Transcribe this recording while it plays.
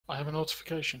I have a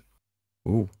notification.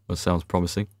 Ooh, that sounds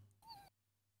promising.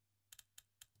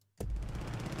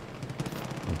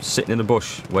 I'm sitting in a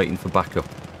bush waiting for backup.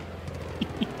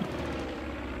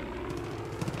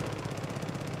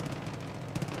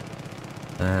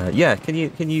 Yeah, can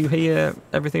you hear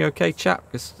everything okay, chap?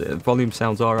 Because the volume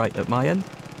sounds alright at my end.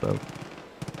 So,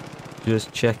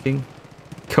 just checking.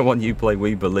 Come on, you play,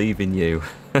 we believe in you.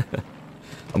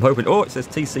 I'm hoping... Oh, it says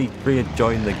TC3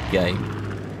 join the game.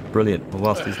 Brilliant. Well,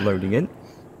 whilst he's loading in.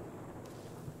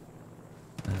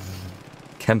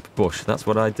 Kemp Bush, that's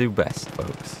what I do best,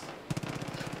 folks.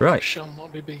 Right. Shall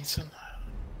not be beaten.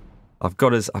 I've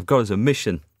got us a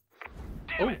mission.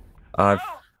 Oh. I've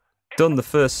done the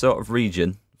first sort of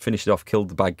region, finished it off, killed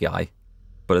the bad guy.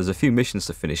 But there's a few missions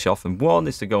to finish off, and one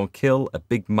is to go and kill a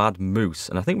big mad moose.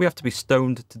 And I think we have to be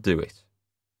stoned to do it.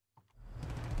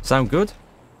 Sound good?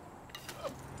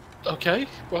 Okay,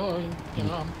 well, you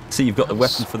know, See, you've got the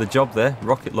weapon for the job there,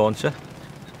 rocket launcher.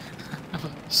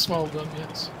 Small gun,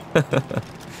 yes.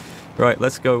 Right,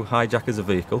 let's go hijack as a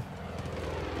vehicle.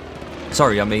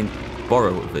 Sorry, I mean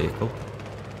borrow a vehicle.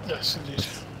 Yes, indeed.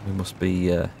 We must be...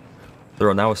 they're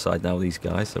on our side now, these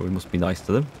guys, so we must be nice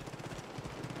to them.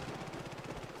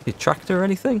 Your tractor or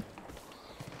anything?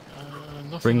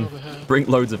 Nothing over here. Bring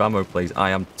loads of ammo, please.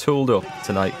 I am tooled up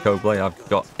tonight, Cobley. I've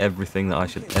got everything that I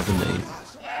should ever need.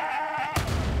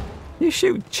 You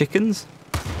shoot chickens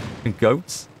and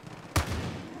goats?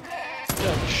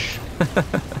 Yeah,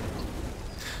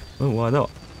 Oh, why not?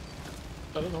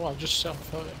 I don't know, I've just set on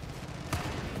fire.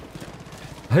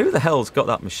 Who the hell's got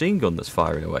that machine gun that's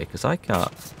firing away? Because I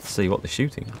can't see what they're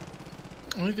shooting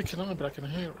at. Neither can I, but I can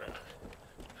hear it.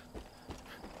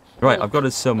 Right, I've got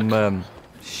us some...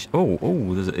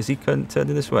 is he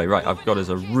turning this way? Right, I've got us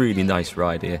a really nice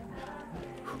ride here.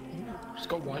 It's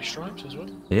got white stripes as well.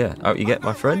 Yeah, out you get,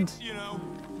 my friend.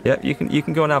 Yeah, you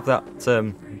can go and have that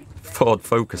Ford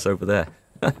Focus over there.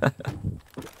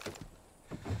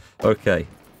 Okay.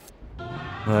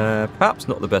 Perhaps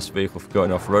not the best vehicle for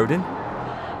going off-roading.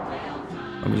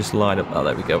 Let me just line up. Oh,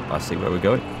 there we go. I see where we're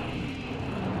going.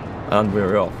 And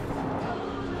we're off.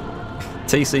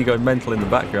 TC going mental in the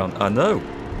background. I know.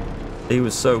 He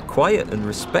was so quiet and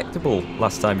respectable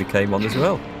last time he came on as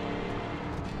well.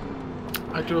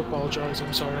 I do apologise,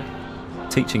 I'm sorry.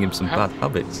 Teaching him some bad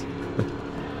habits.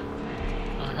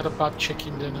 I had a bad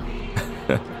chicken dinner.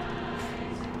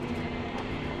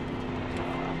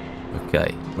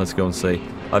 Okay, let's go and see.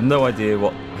 I've no idea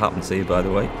what happens here, by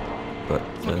the way, but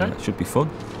it should be fun.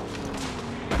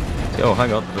 Oh,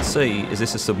 hang on. Let's see. Is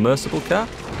this a submersible car?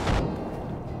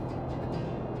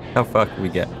 How far can we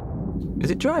get?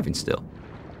 Is it driving still?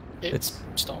 It's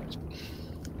stopped.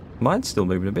 Mine's still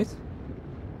moving a bit.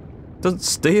 Doesn't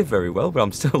steer very well, but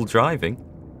I'm still driving.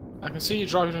 I can see you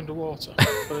driving underwater,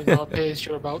 but it now appears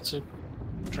you're about to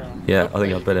drown. Yeah, I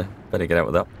think I'd better get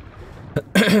out with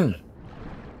that.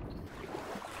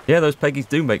 Yeah, those Peggies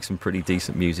do make some pretty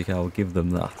decent music, I'll give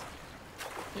them that.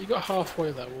 You got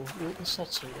halfway there, it's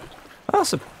not too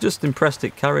bad. Just impressed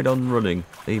it carried on running,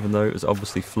 even though it was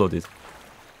obviously flooded.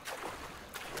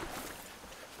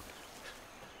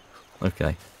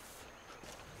 Okay.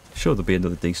 Sure there'll be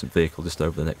another decent vehicle just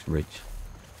over the next ridge.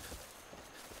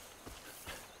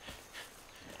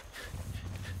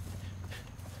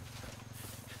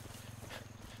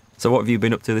 So what have you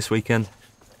been up to this weekend?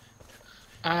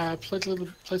 I played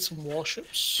some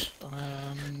warships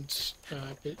and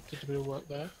did a bit of work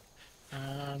there.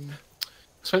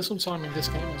 Spent some time in this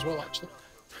game as well, actually.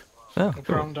 Oh, I've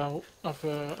ground out.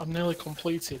 I've nearly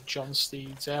completed John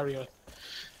Steed's area.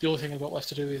 The only thing I've got left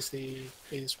to do is the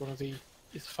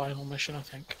final mission, I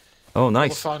think. Oh,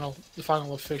 nice. Or the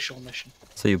final official mission.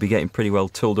 So you'll be getting pretty well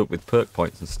tooled up with perk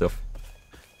points and stuff.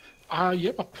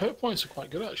 Yeah, my perk points are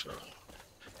quite good actually.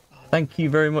 Thank you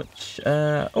very much.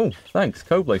 Oh, thanks,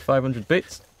 Cobley, 500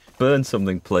 bits. Burn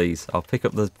something, please. I'll pick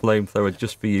up the flamethrower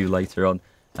just for you later on.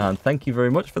 And thank you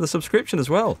very much for the subscription as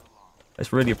well.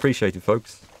 It's really appreciated,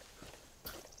 folks.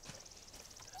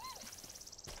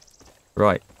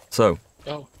 Right, so.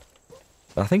 Oh.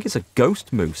 I think it's a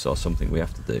ghost moose or something we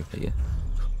have to do here.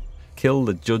 Kill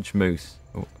the judge moose.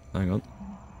 Oh, hang on.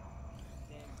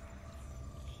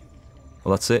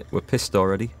 Well, that's it. We're pissed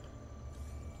already.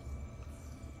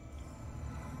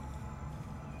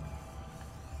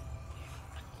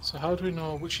 So how do we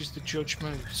know which is the judge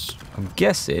moose? I'm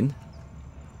guessing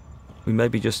we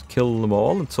maybe just kill them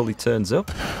all until he turns up.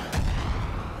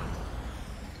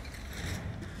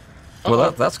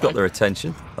 Well, that's got their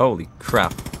attention. Holy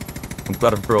crap. I'm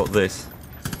glad I've brought this.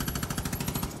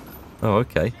 Oh,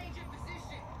 okay.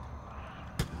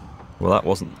 Well, that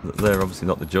wasn't... They're obviously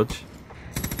not the judge.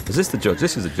 Is this the judge?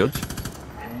 This is the judge.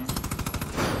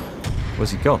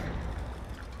 Where's he gone?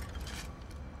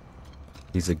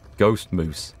 He's a ghost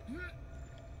moose.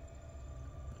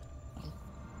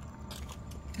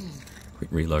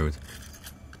 Quick reload.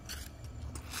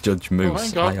 Judge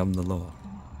Moose, I am the law.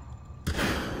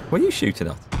 What are you shooting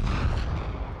at?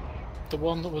 The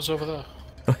one that was over there.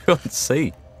 I can't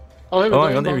see. Oh, here we go.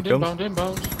 Hang on, here he comes.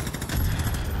 Inbound.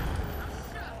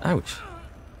 Ouch.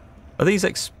 Are these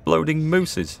exploding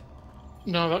mooses?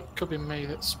 No, that could be me.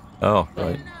 That's. Oh,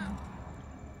 right.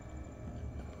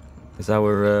 Is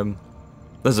our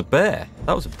there's a bear.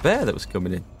 That was a bear that was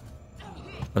coming in.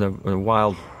 And a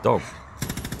wild dog.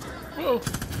 Whoa.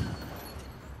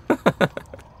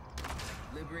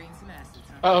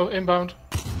 Uh-oh, inbound.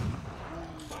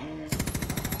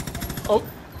 Oh.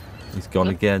 He's gone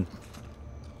again.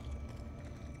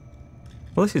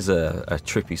 Well, this is a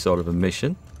trippy sort of a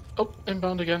mission. Oh,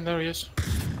 inbound again. There he is.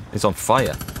 He's on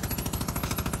fire.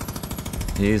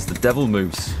 Here's the devil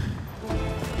moose.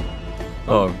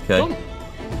 Oh, okay. Done.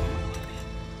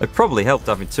 It probably helped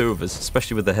having two of us,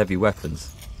 especially with the heavy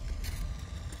weapons.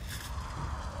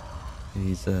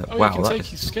 He's oh, wow. you can take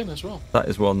his skin as well. That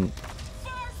is one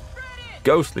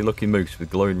ghostly looking moose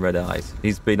with glowing red eyes.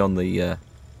 He's been on the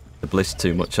bliss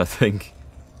too much, I think.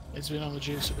 He's been on the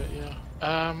juice a bit, yeah.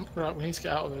 Right, we need to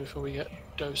get out of there before we get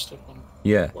dosed up on.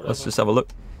 Yeah, whatever. let's just have a look.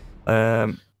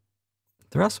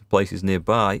 There are some places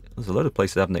nearby. There's a load of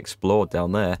places I haven't explored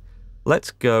down there.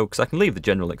 Let's go, because I can leave the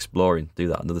general exploring, do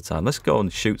that another time. Let's go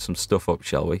and shoot some stuff up,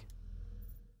 shall we?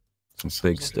 Some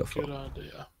big stuff up. Good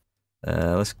idea.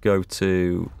 Let's go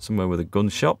to somewhere with a gun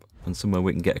shop and somewhere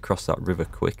we can get across that river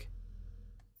quick.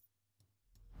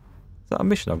 Is that a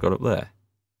mission I've got up there?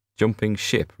 Jumping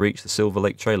ship, reach the Silver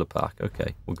Lake Trailer Park.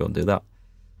 Okay, we'll go and do that.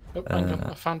 Oh, hang on.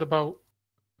 I found a boat.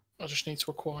 I just need to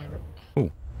acquire it.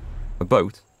 Oh, a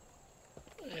boat?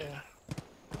 Yeah.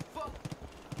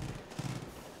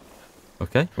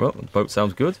 Okay, well, the boat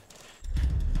sounds good.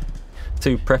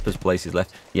 2 preppers places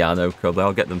left. Yeah, I know, Kobe.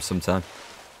 I'll get them sometime.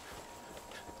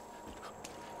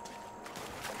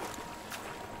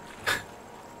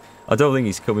 I don't think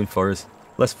he's coming for us.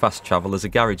 Let's fast travel. There's a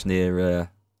garage near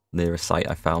a site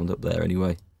I found up there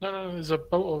anyway. No, there's a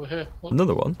boat over here. Look.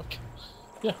 Another one?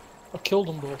 Yeah, I killed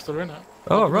them both. They're in it.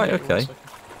 Oh, right, okay.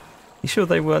 You sure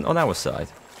they weren't on our side?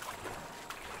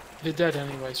 They're dead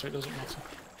anyway, so it doesn't matter.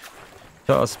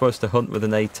 Thought I was supposed to hunt with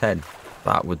an A10.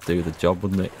 That would do the job,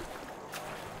 wouldn't it?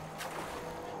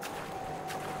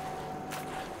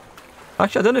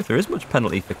 Actually, I don't know if there is much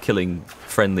penalty for killing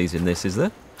friendlies in this, is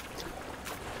there?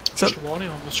 Just a warning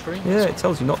on the screen. Yeah, it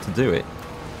tells you not to do it.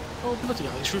 Oh, bloody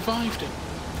hell, he's revived him.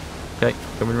 Okay,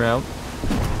 coming round.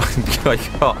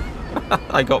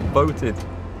 I got boated.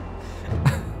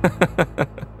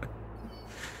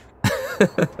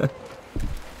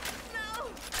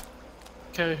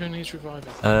 Okay, who needs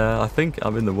reviving? I think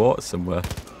I'm in the water somewhere.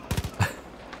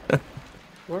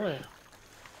 Where are you?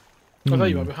 Oh, there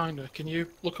you are, behind her. Can you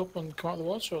look up and come out of the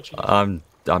water? Or I'm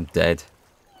dead.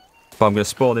 But I'm going to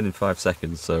spawn in 5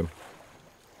 seconds, so...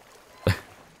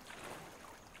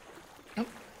 Oh,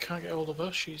 can't get hold of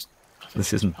her.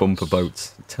 This isn't bumper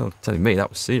boats. Telling me that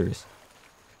was serious.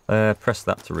 Press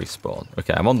that to respawn.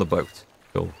 Okay, I'm on the boat.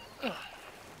 Cool. Do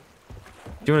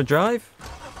you want to drive?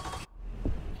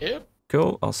 Yep.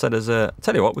 Cool. I'll set as a...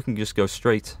 Tell you what, we can just go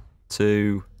straight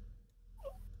to...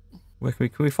 Where can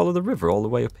we follow the river all the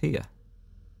way up here?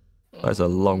 That's a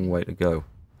long way to go.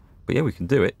 But yeah, we can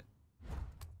do it.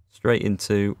 Straight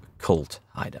into cult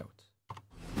hideout.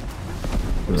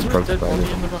 Is there a dead body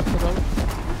in the back of the boat?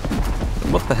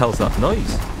 What the hell's that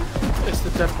noise? It's the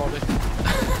dead body.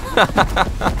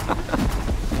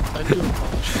 I do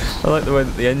apologise. I like the way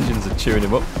that the engines are chewing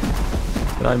him up.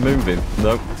 Can I move him?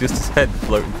 No, just his head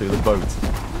floating through the boat.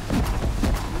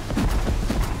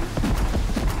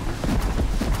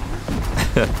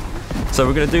 So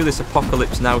we're going to do this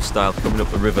Apocalypse Now style, coming up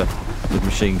the river with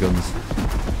machine guns.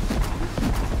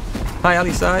 Hi,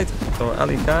 Ali Side. Or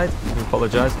Ali Kide. I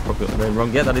apologise, probably got the name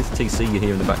wrong. Yeah, that is TC you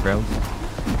hear in the background.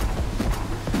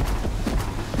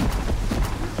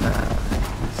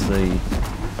 Let's see.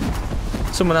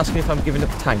 Someone asked me if I'm giving up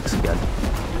tanks again.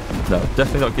 No,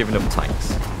 definitely not giving up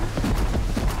tanks.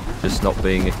 Just not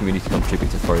being a community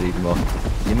contributor for it even more.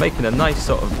 You're making a nice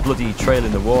sort of bloody trail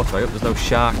in the water. I hope there's no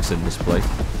sharks in this place.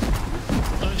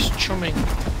 Nice chumming.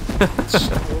 It's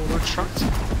retracting.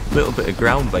 Little bit of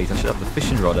ground bait. I should have the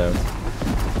fishing rod out.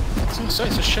 I was going to say,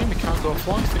 it's a shame we can't go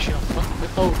fly fishing off the back of it.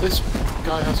 Oh, this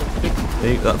guy has a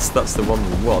big... That's the one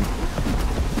we want.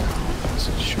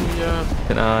 So should we,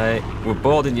 Can I... We're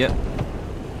boarding you.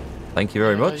 Thank you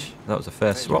very much. That was a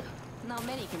fair swap. Not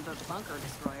many can build a bunker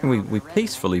destroyer. We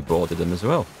peacefully boarded them as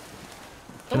well.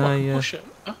 Can I can push it.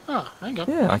 Ah, hang on.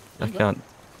 Yeah, I Hang on. can't.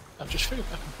 I've just figured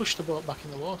I can push the boat back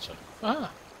in the water.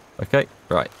 Ah. Okay,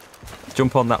 right.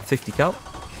 Jump on that 50 cal.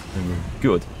 And we're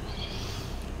good.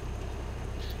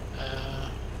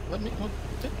 Let me. What,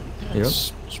 yeah, You're on?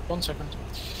 it's 1 second.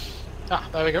 Ah,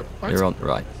 there we go. Right. You're on.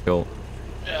 Right, cool.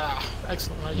 Yeah,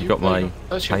 excellent. Right, You got there you my go.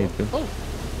 That's your hired gun? Oh,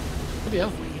 bloody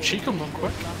hell. She come on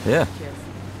quick. Yeah.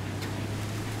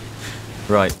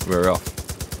 Right, we're off.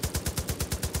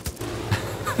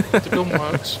 The gun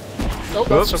works. Oh,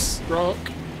 Oops. that's a rock.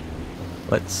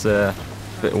 Let's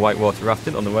bit of whitewater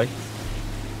rafting on the way.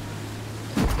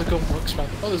 The gun works fine.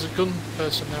 Oh, there's a gun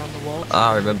person there on the wall.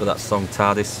 Ah, I remember that song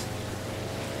TARDIS.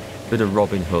 Bit of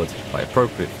Robin Hood. Quite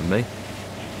appropriate for me.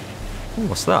 Ooh,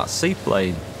 what's that?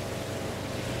 Seaplane.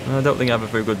 I don't think I have a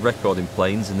very good record in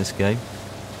planes in this game.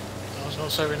 I was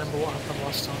also remember what happened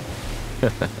last time.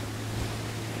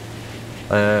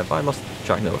 If I lost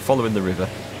track, no, we're following the river.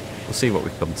 We'll see what we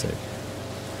come to.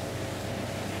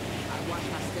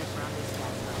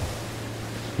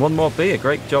 One more beer.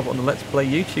 Great job on the Let's Play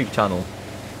YouTube channel.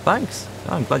 Thanks.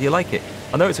 I'm glad you like it.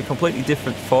 I know it's a completely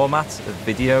different format of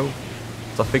video,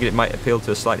 so I figured it might appeal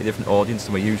to a slightly different audience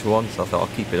than my usual one, so I thought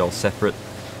I'll keep it all separate,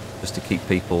 just to keep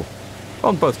people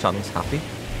on both channels happy,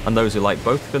 and those who like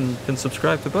both can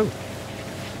subscribe to both.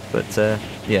 But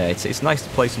yeah, it's nice to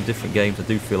play some different games. I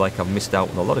do feel like I've missed out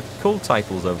on a lot of cool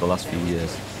titles over the last few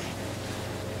years.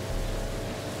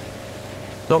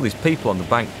 There's all these people on the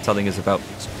bank telling us about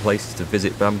places to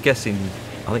visit, but I'm guessing,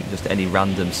 I think just any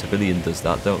random civilian does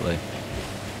that, don't they?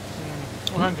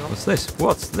 Oh, hang on. What's this?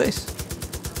 What's this?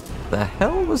 The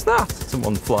hell was that?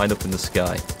 Someone flying up in the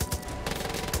sky.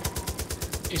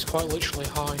 He's quite literally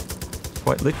high.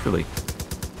 Quite literally.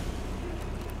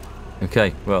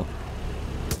 Okay, well,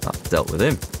 that dealt with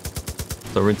him.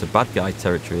 So we're into bad guy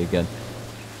territory again.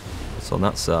 What's on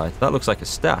that side? That looks like a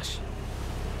stash.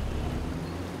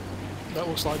 That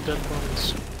looks like dead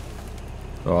bodies.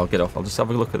 Oh, I'll get off. I'll just have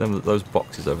a look at them, those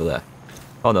boxes over there.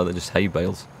 Oh no, they're just hay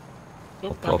bales. Oh,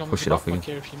 I'll hang on, push there's it off a backpack again.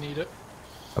 here if you need it.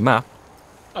 A map?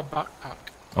 A backpack.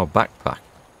 Oh, backpack.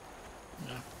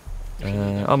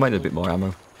 Yeah. I might need a bit more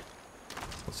ammo.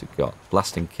 What's it got?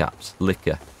 Blasting caps,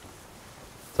 liquor.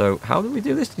 So, how did we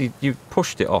do this? You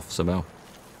pushed it off somehow.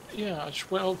 Yeah, I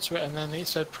just went up to it and then it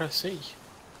said press E.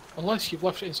 Unless you've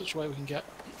left it in such a way we can get.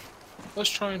 Let's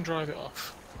try and drive it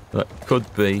off. That could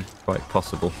be quite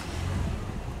possible.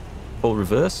 Full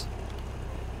reverse.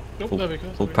 Oh, there we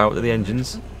go. Full power to the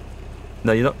engines.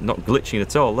 No, you're not glitching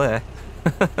at all there.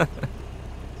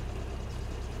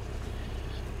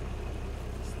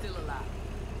 Still alive.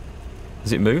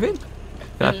 Is it moving?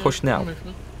 Can I push now?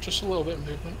 Movement. Just a little bit of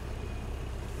movement.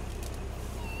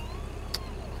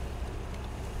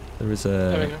 There is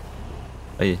There we a... go.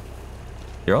 Are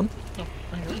you're on? Oh,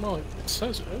 hang on. No, it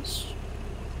says it is.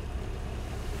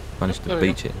 Managed to There we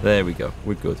beach it. There we go.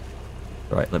 We're good.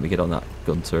 Right, let me get on that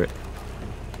gun turret.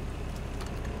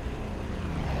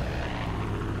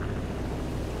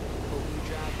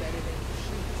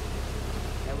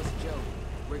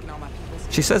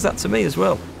 She says that to me as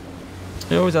well.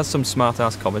 She always has some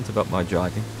smart-ass comment about my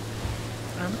driving.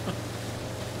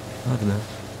 I don't know.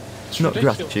 It's Not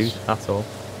ridiculous. gratitude at all.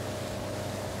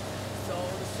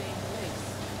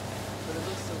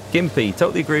 Gimpy,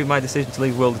 totally agree with my decision to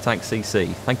leave World of Tanks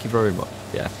CC. Thank you very much.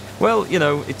 Yeah. Well, you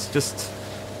know, it's just...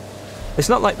 It's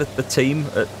not like the team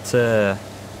at... the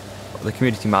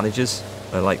community managers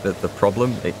are like the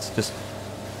problem. It's just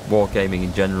wargaming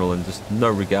in general and just no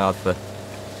regard for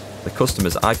the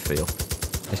customers, I feel.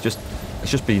 It's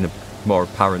just been more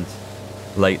apparent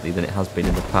lately than it has been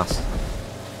in the past.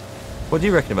 What do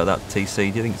you reckon about that,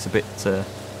 TC? Do you think it's a bit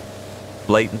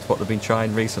blatant what they've been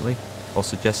trying recently or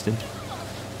suggesting?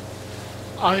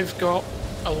 I've got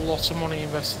a lot of money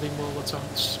invested in World of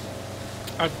Tanks.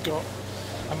 I've got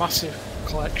a massive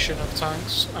collection of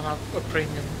tanks and I've a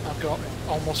premium. I've got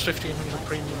almost 1,500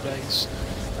 premium days.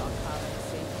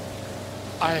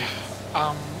 I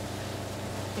am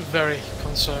very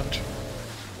concerned.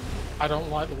 I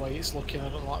don't like the way it's looking. I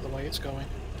don't like the way it's going.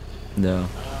 No.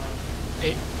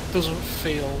 It doesn't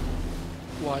feel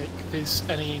like there's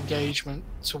any engagement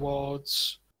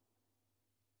towards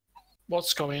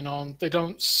what's going on. They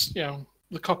don't, you know,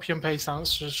 the copy and paste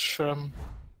answers from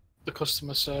the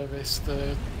customer service.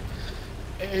 It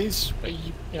is,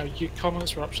 you know, your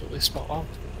comments were absolutely spot on.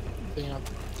 You know,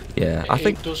 Yeah, I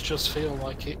think it does just feel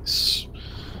like it's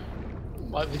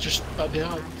like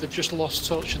they've just lost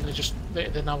touch and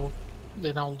they're now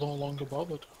no longer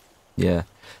bothered. Yeah,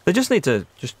 they just need to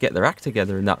just get their act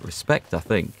together in that respect, I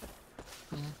think.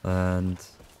 And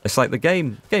it's like the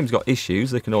game's got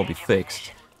issues, they can all be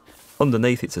fixed.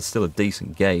 Underneath it's still a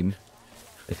decent game.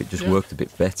 if it just worked a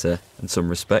bit better in some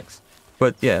respects.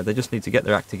 But yeah, they just need to get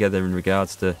their act together in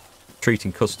regards to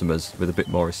treating customers with a bit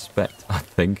more respect, I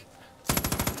think.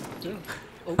 Yeah.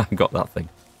 Oh. I got that thing.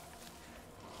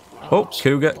 Oh,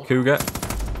 Cougar.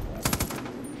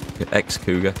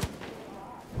 Ex-Cougar.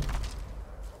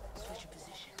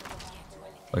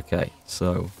 Okay,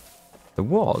 so there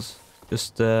was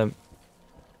just... oh,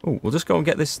 we'll just go and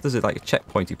get this. There's like a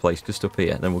checkpointy place just up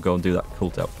here, and then we'll go and do that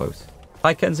cult outpost.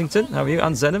 Hi, Kensington. How are you?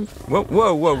 And Zenom.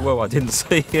 Whoa. I didn't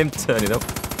see him turning up.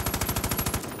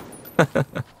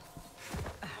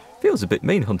 Feels a bit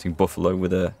mean hunting buffalo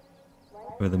with a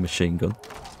machine gun.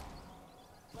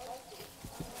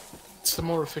 It's the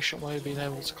more efficient way of being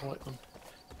able to collect them.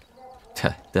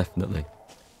 Yeah, definitely.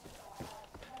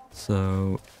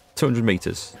 So, 200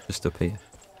 metres just up here.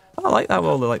 I like how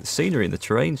all the scenery and the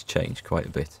terrain's changed quite a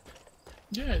bit.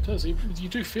 Yeah, it does. You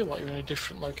do feel like you're in a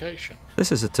different location.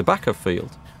 This is a tobacco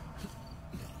field.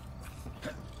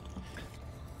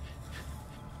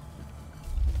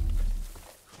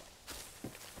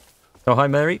 Oh, hi,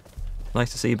 Mary.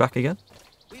 Nice to see you back again.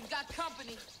 We've got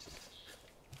company.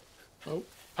 Oh,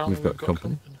 apparently we've got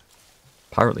company.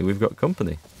 Apparently we've got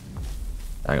company.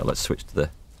 Hang on, let's switch to the...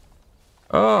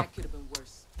 Oh!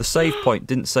 The save point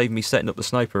didn't save me setting up the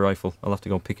sniper rifle. I'll have to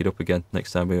go and pick it up again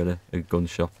next time we're at a gun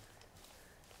shop.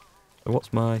 So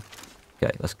what's my...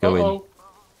 Okay, let's go in.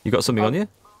 You got something on you?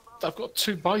 I've got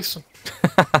 2 bison.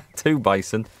 2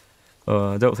 bison.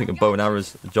 I don't think a bow and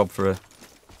arrow's a job for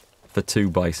 2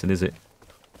 bison, is it?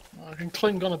 I can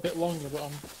cling on a bit longer, but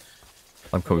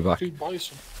I'm coming back. 2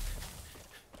 bison.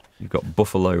 You've got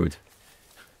buffaloed.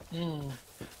 You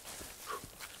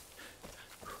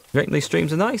reckon these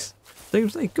streams are nice?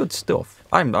 Seems like good stuff.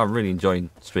 I'm really enjoying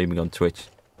streaming on Twitch.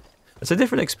 It's a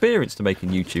different experience to making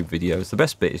YouTube videos. The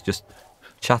best bit is just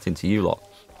chatting to you lot.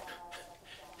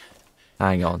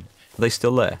 Hang on. Are they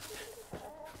still there?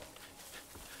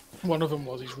 One of them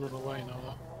was. He's run away now,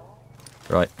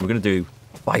 though. Right, we're going to do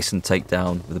bison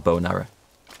takedown with a bow and arrow.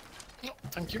 Oh,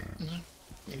 thank you.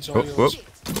 He's all yours.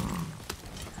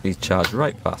 He's charged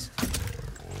right past.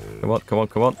 Come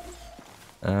on.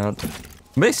 And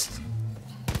missed.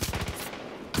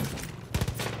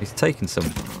 He's taken some.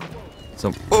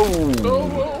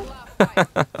 Oh!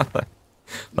 That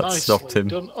Nicely stopped him.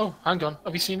 done. Oh, hang on.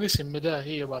 Have you seen this in midair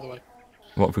here, by the way?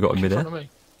 What have we got in midair? In front of me.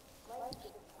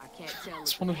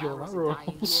 It's one of your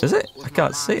arrows. Is it? I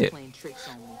can't see it.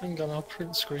 Hang on, I'll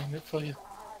print screen it for you.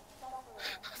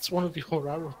 It's one of your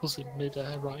arrows in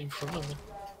midair right in front of me.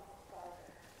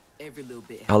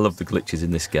 I love the glitches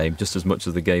in this game just as much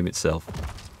as the game itself.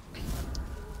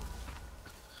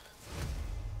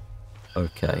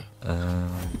 Okay.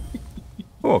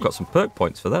 Oh, I've got some perk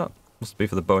points for that. Must be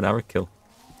for the bow and arrow kill.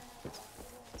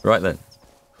 Right then.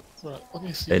 Right, let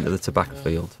me see. Into the tobacco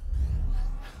field.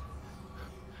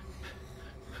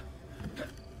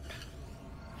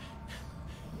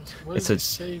 It's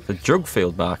a drug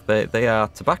field, Mark. They are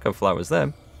tobacco flowers,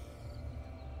 them.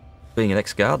 Being an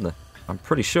ex-gardener, I'm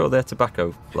pretty sure they're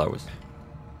tobacco flowers.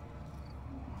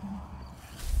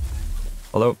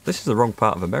 Although, this is the wrong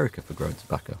part of America for growing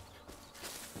tobacco.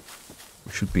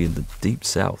 We should be in the deep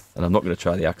south, and I'm not going to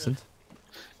try the accent.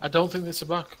 I don't think the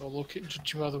tobacco, look,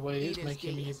 judging by the way it's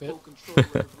making me a bit...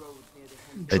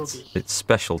 It's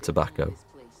special tobacco.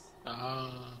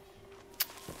 Ah.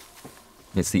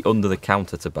 It's the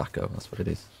under-the-counter tobacco, that's what it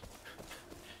is.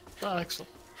 Oh,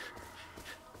 excellent.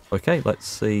 Okay, let's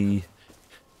see.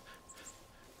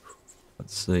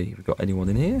 We've got anyone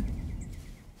in here?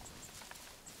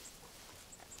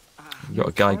 We've got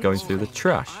a guy going through the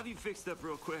trash.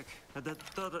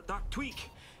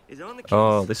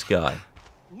 Oh, this guy.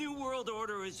 New world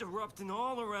order is erupting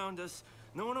all around us.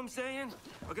 Know what I'm saying?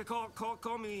 Okay,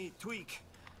 call me Tweak.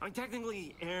 I'm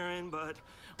technically Aaron, but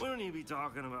we don't need to be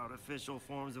talking about official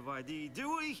forms of ID,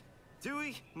 do we? Do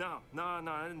we? No,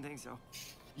 I didn't think so.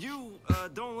 You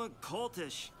don't look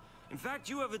cultish. In fact,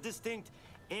 you have a distinct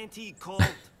anti-cult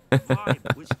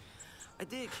vibe, which I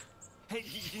dig. Hey,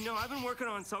 you know, I've been working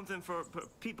on something for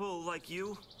people like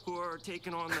you who are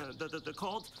taking on the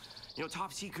cult. You know,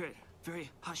 top secret,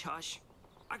 very hush-hush.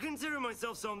 I consider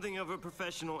myself something of a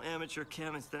professional amateur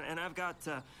chemist, and I've got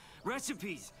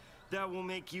recipes that will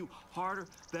make you harder,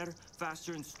 better,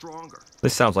 faster, and stronger.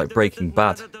 This sounds like Breaking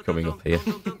Bad coming up here.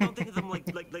 Don't think of them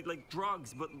like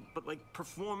drugs, but like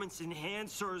performance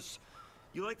enhancers.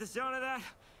 You like the sound of that?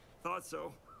 Thought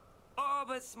so. Oh,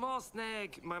 but small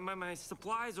snag. My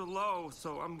supplies are low,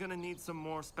 so I'm gonna need some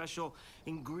more special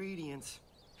ingredients.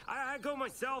 I go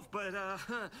myself, but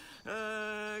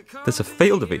there's a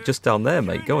field of it just down there,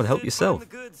 mate. Go and help yourself.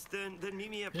 Then meet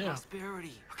me at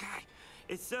Prosperity. Okay.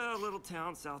 It's a little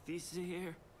town southeast of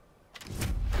here.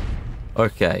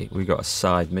 Okay, we got a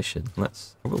side mission.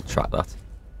 We'll track that.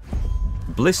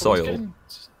 Bliss oil.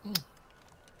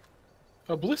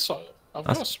 A bliss oil. I've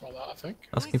got to smell that, I think.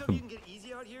 Asking for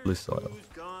bliss oil.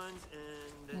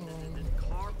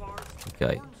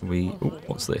 Okay,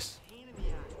 what's this?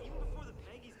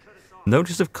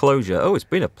 Notice of closure. Oh, it's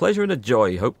been a pleasure and a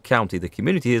joy. Hope County. The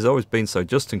community has always been so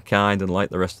just and kind and like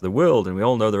the rest of the world, and we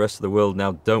all know the rest of the world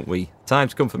now, don't we?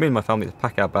 Time's come for me and my family to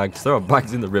pack our bags, throw our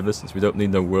bags in the river since we don't need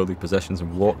no worldly possessions,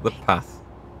 and walk the path.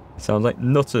 Sounds like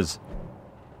nutters.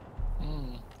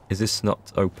 Is this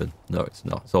not open? No, it's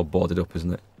not. It's all boarded up,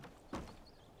 isn't it?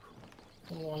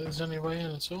 Well, there's any way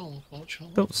in at all,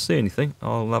 unfortunately. Don't see anything.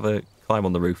 I'll have a climb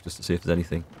on the roof just to see if there's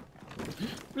anything.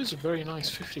 It is a very nice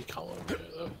 50 colour here,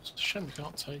 though. It's a shame we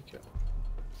can't take it.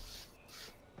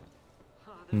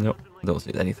 Nope, don't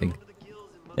see anything.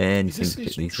 Anything is to this get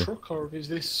his these. truck or is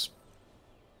this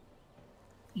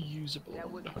usable?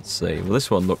 Let's see. Well,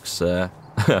 this one looks. We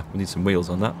need some wheels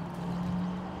on that.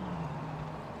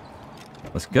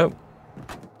 Let's go.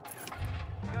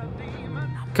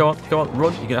 Come on,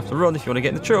 run. You're gonna have to run if you want to get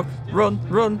in the truck. Run.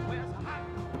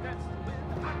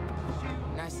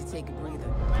 Nice to take a breather.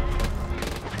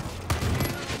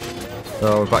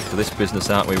 Oh, we're back to this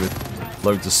business, aren't we, with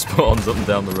loads of spawns up and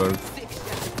down the road.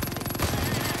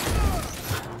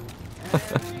 I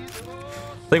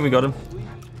think we got him.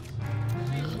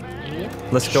 Yeah.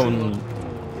 Let's go and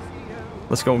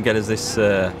get us this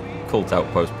cult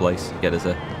outpost place. Get us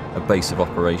a base of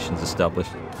operations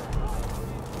established.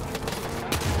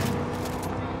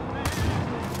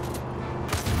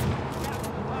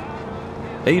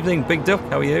 Evening, Big Duck.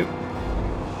 How are you?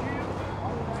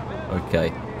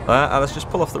 Okay. Let's just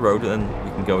pull off the road and then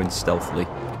we can go in stealthily.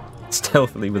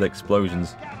 Stealthily with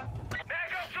explosions.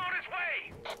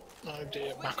 Oh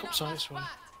dear, back up size one.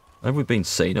 Have we been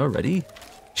seen already?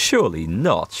 Surely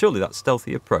not. Surely that's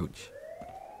stealthy approach.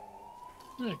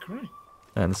 Yeah, great.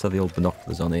 And let's have the old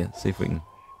binoculars on here. See if we can.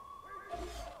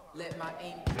 Let my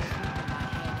aim be my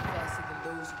hand faster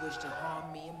than those who wish to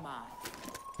harm me and mine.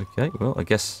 Okay, well, I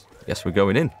guess we're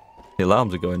going in. The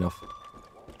alarms are going off.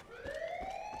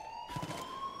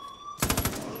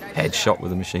 Headshot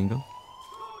with a machine gun.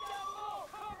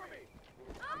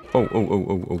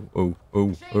 Oh.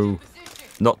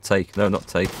 Not take. No, not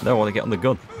take. No, I want to get on the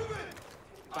gun.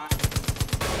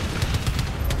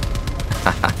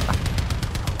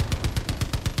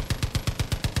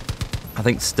 I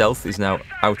think stealth is now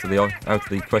out of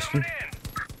the question.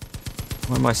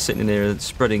 Why am I sitting in here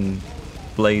spreading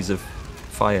blaze of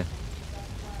fire?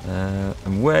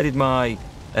 And where did my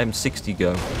M60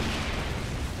 go?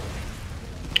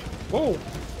 Whoa!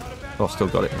 Oh, I've still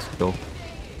got it. That's cool.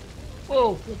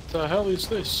 Whoa! What the hell is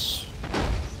this?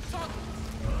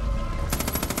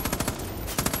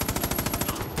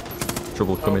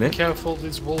 Trouble coming Be in. careful,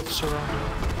 there's wolves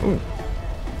around. Ooh.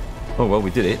 Oh well,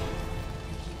 we did it.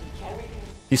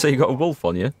 You say you got a wolf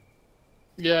on you?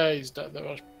 Yeah, he's dead. That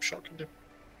was shocking him.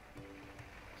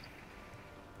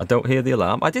 I don't hear the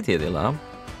alarm. I did hear the alarm.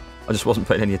 I just wasn't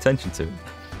paying any attention to it.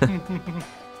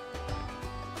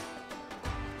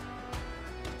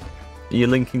 Are you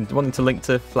wanting to link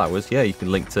to flowers? Yeah, you can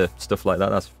link to stuff like that.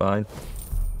 That's fine.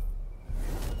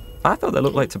 I thought they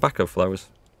looked like tobacco flowers.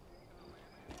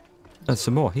 There's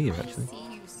some more here, actually.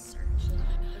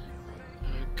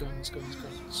 Guns.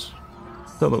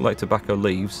 Don't look like tobacco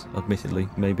leaves, admittedly.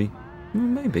 Maybe.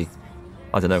 Maybe.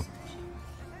 I don't know.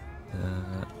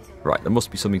 Right, there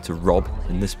must be something to rob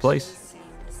in this place.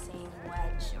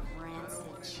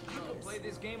 Play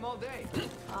this game all day.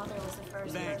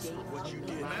 Thanks for what you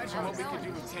did. Imagine what we could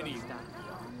do with 10 of you.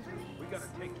 We gotta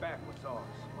take back what's ours.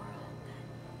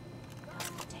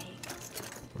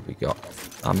 What have we got?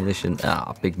 Ammunition.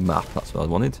 Big map. That's what I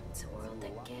wanted. It's a world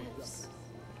that gives.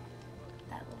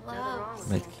 That loves.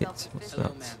 Medkit. What's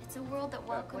that? It's a world that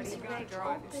welcomes you with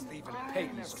open Even arms.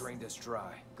 Peggy's drained us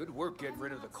dry. Good work getting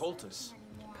rid of the cultists.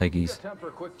 Peggy's. Time for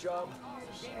a quick job.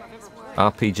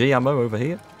 RPG ammo over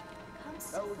here.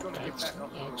 How are we gonna get back on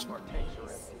the road if our tanks are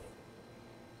empty?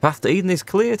 Path to Eden is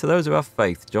clear to those who have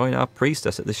faith. Join our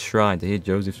priestess at this shrine to hear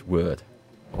Joseph's word.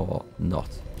 Or not.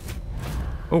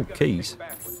 Oh, keys.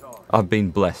 Back what's ours. I've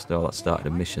been blessed. Oh, that started a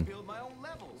mission. Build my own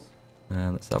levels.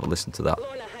 Let's have a listen to that.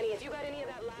 Lorna, honey, if you got any of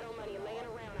that lotto money laying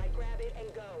around, I'd grab it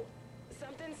and go.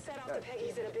 Something's set off the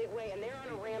Peggies in a big way, and they're on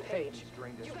a rampage. Peggy's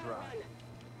drained us You gotta dry. run.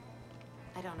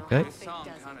 I don't know Okay. how This fake song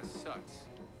does kinda it. sucks.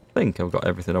 I think I've got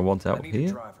everything I want I out need a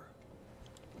here. driver.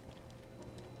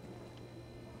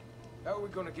 How are we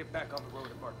gonna get back on the road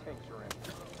if our tanks are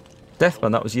empty?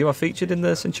 Deathman, that was you I featured in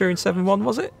the Centurion 7-1,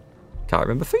 was it? Can't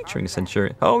remember featuring a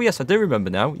Centurion. Oh, yes, I do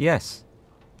remember now. Yes.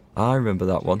 I remember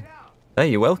that one. Hey,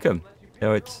 you're welcome. You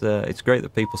know, it's great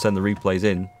that people send the replays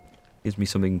in. Gives me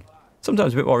something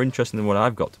sometimes a bit more interesting than what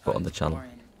I've got to put on the channel.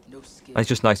 And it's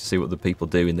just nice to see what the people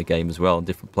do in the game as well,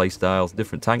 different play styles,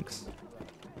 different tanks.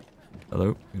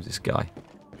 Hello, who's this guy?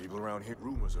 People around here,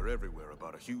 rumors are everywhere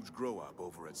about a huge grow-up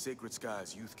over at Sacred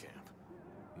Skies Youth Camp.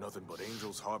 Nothing but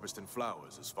angels harvesting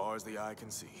flowers as far as the eye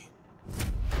can see.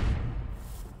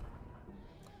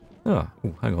 Oh,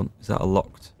 ooh, hang on. Is that a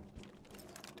locked?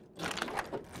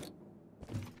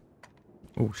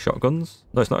 Oh, shotguns?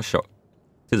 No, it's not a shot.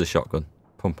 It is a shotgun.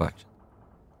 Pump action.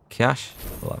 Cash?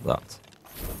 I'll have that.